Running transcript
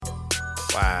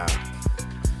Wow.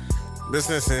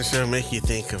 This show make you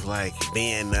think of like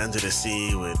being under the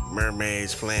sea with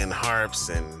mermaids playing harps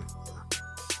and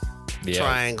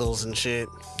triangles and shit.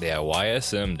 Yeah,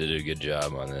 YSM did a good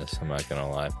job on this. I'm not gonna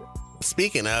lie.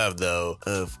 Speaking of, though,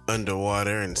 of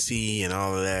underwater and sea and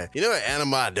all of that, you know what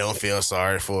animal I don't feel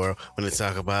sorry for when they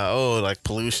talk about, like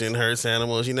pollution hurts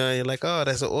animals, you know, you're like, oh,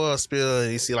 that's an oil spill,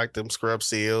 and you see like them scrub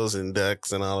seals and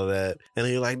ducks and all of that, and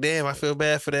then you're like, damn, I feel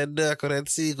bad for that duck or that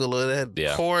seagull or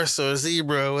that horse or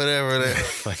zebra or whatever.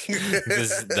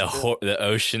 The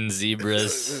ocean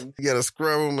zebras. You gotta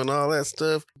scrub them and all that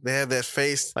stuff. They have that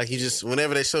face, like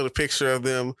whenever they show the picture of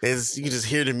them, you can just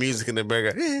hear the music in the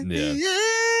background. Yeah.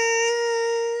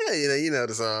 You know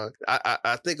the song.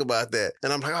 I think about that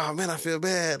and I'm like, oh man, I feel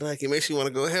bad. Like, it makes you want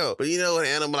to go help. But you know what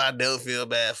animal I don't feel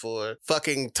bad for?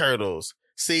 Fucking turtles.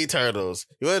 Sea turtles.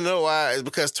 You want to know why? It's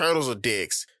because turtles are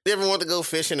dicks. You ever want to go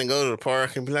fishing and go to the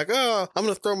park and be like, oh, I'm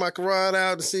going to throw my rod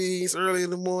out to sea. It's early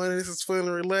in the morning. This is fun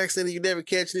and relaxing. And you never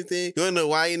catch anything. You want to know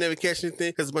why you never catch anything?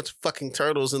 Because there's a bunch of fucking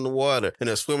turtles in the water. And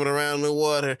they're swimming around in the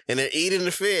water. And they're eating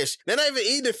the fish. They're not even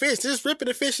eating the fish. They're just ripping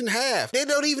the fish in half. They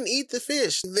don't even eat the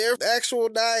fish. Their actual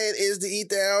diet is to eat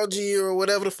the algae or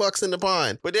whatever the fuck's in the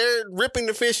pond. But they're ripping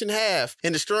the fish in half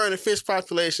and destroying the fish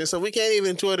population. So we can't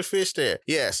even enjoy the fish there.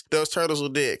 Yes, those turtles are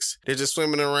dicks. They're just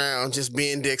swimming around, just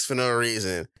being dicks for no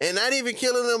reason. And not even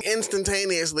killing them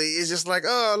instantaneously. It's just like,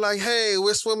 oh, like, hey,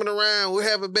 we're swimming around. We're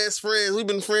having best friends. We've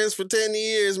been friends for 10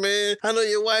 years, man. I know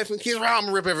your wife and kids. I'm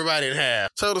gonna rip everybody in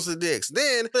half. Turtles are dicks.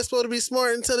 Then they're supposed to be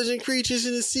smart, intelligent creatures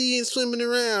in the sea and swimming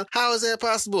around. How is that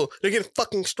possible? They're getting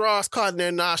fucking straws caught in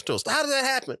their nostrils. How does that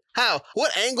happen? How?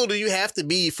 What angle do you have to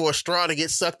be for a straw to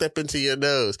get sucked up into your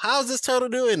nose? How is this turtle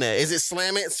doing that? Is it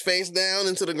slamming its face down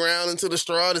into the ground, into the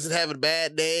straw? Does it have a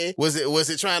bad day? Was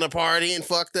it trying to party and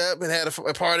fucked up and had a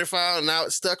party foul and now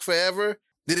it's stuck forever?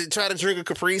 Did it try to drink a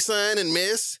Capri Sun and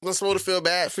miss? I'm supposed to feel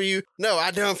bad for you? No,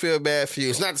 I don't feel bad for you.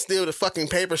 It's not to steal the fucking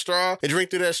paper straw and drink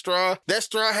through that straw. That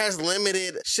straw has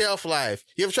limited shelf life.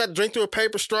 You ever tried to drink through a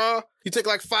paper straw? You take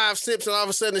like 5 sips and all of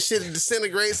a sudden the shit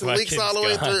disintegrates and leaks all the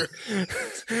way through.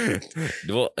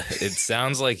 Well, it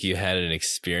sounds like you had an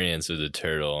experience with a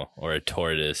turtle or a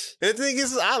tortoise. And the thing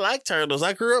is, I like turtles.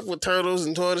 I grew up with turtles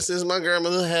and tortoises. My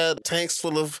grandmother had tanks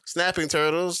full of snapping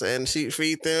turtles and she'd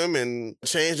feed them and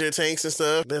change their tanks and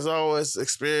stuff. There's always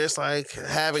experience like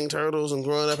having turtles and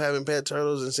growing up having pet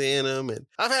turtles and seeing them. And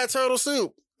I've had turtle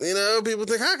soup. You know, people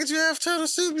think, how could you have turtle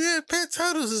soup? Yeah, pet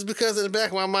turtles. Is because in the back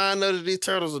of my mind, I know that these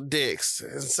turtles are dicks.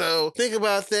 And so think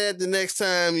about that the next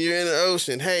time you're in the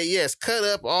ocean. Hey, yes, cut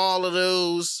up all of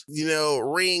those,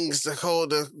 rings to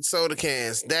hold the soda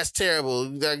cans. That's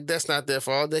terrible. Like, that's not their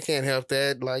fault. They can't help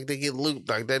that. Like, they get looped.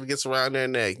 Like, that gets around their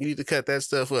neck. You need to cut that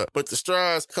stuff up. But the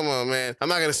straws, come on, man. I'm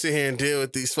not going to sit here and deal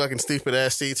with these fucking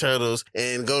stupid-ass sea turtles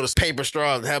and go to paper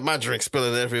straws and have my drink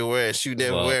spilling everywhere and shooting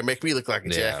everywhere and make me look like a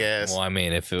jackass. Well, I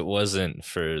mean, if it wasn't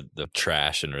for the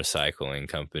trash and recycling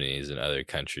companies in other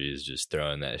countries just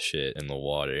throwing that shit in the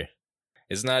water,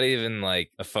 it's not even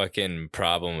like a fucking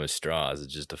problem with straws.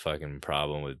 It's just a fucking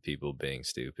problem with people being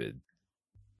stupid.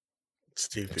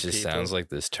 Stupid. It just people. Sounds like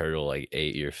this turtle like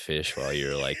ate your fish while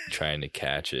you're like trying to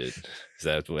catch it. Is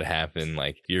that what happened?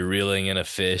 Like you're reeling in a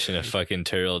fish and a fucking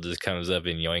turtle just comes up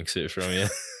and yoinks it from you?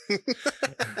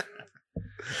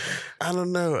 I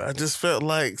don't know. I just felt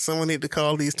like someone need to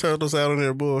call these turtles out on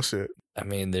their bullshit. I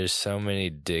mean, there's so many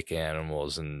dick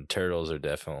animals, and turtles are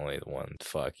definitely the one.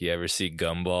 Fuck. You ever see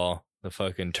Gumball? The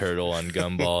fucking turtle on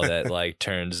Gumball that like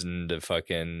turns into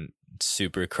fucking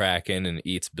super kraken and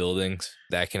eats buildings?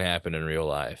 That can happen in real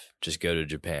life. Just go to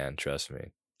Japan. Trust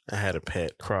me. I had a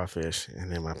pet crawfish,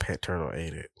 and then my pet turtle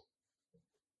ate it.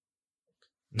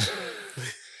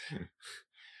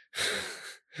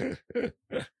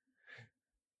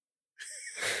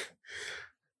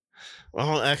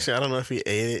 Well, actually, I don't know if he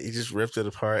ate it. He just ripped it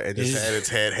apart and just had its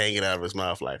head hanging out of his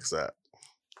mouth like so.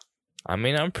 I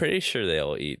mean, I'm pretty sure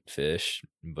they'll eat fish,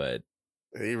 but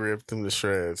he ripped them to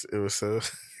shreds. It was so.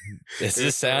 It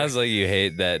just sounds like you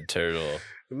hate that turtle.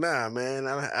 Nah, man,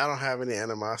 I don't have any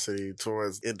animosity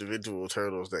towards individual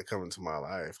turtles that come into my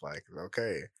life. Like,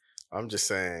 okay, I'm just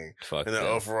saying, in the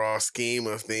overall scheme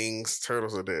of things,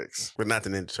 turtles are dicks, but not the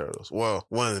Ninja Turtles. Well,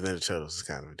 one of the Ninja Turtles is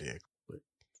kind of a dick.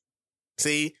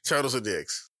 See, turtles are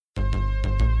dicks.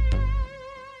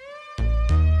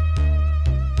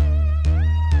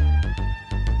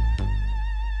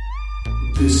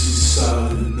 This is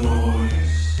silent noise.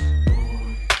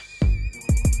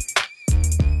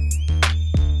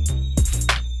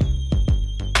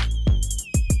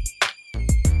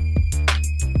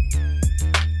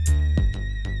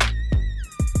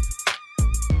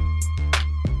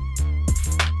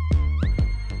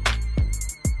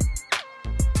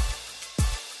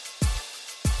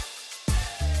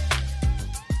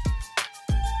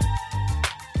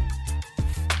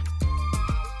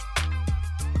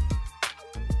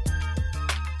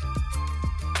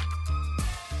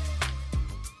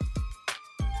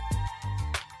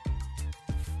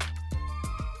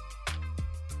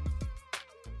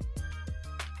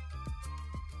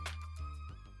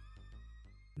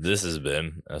 This has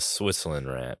been a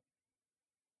Switzalin rant.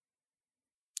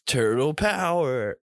 Turtle power.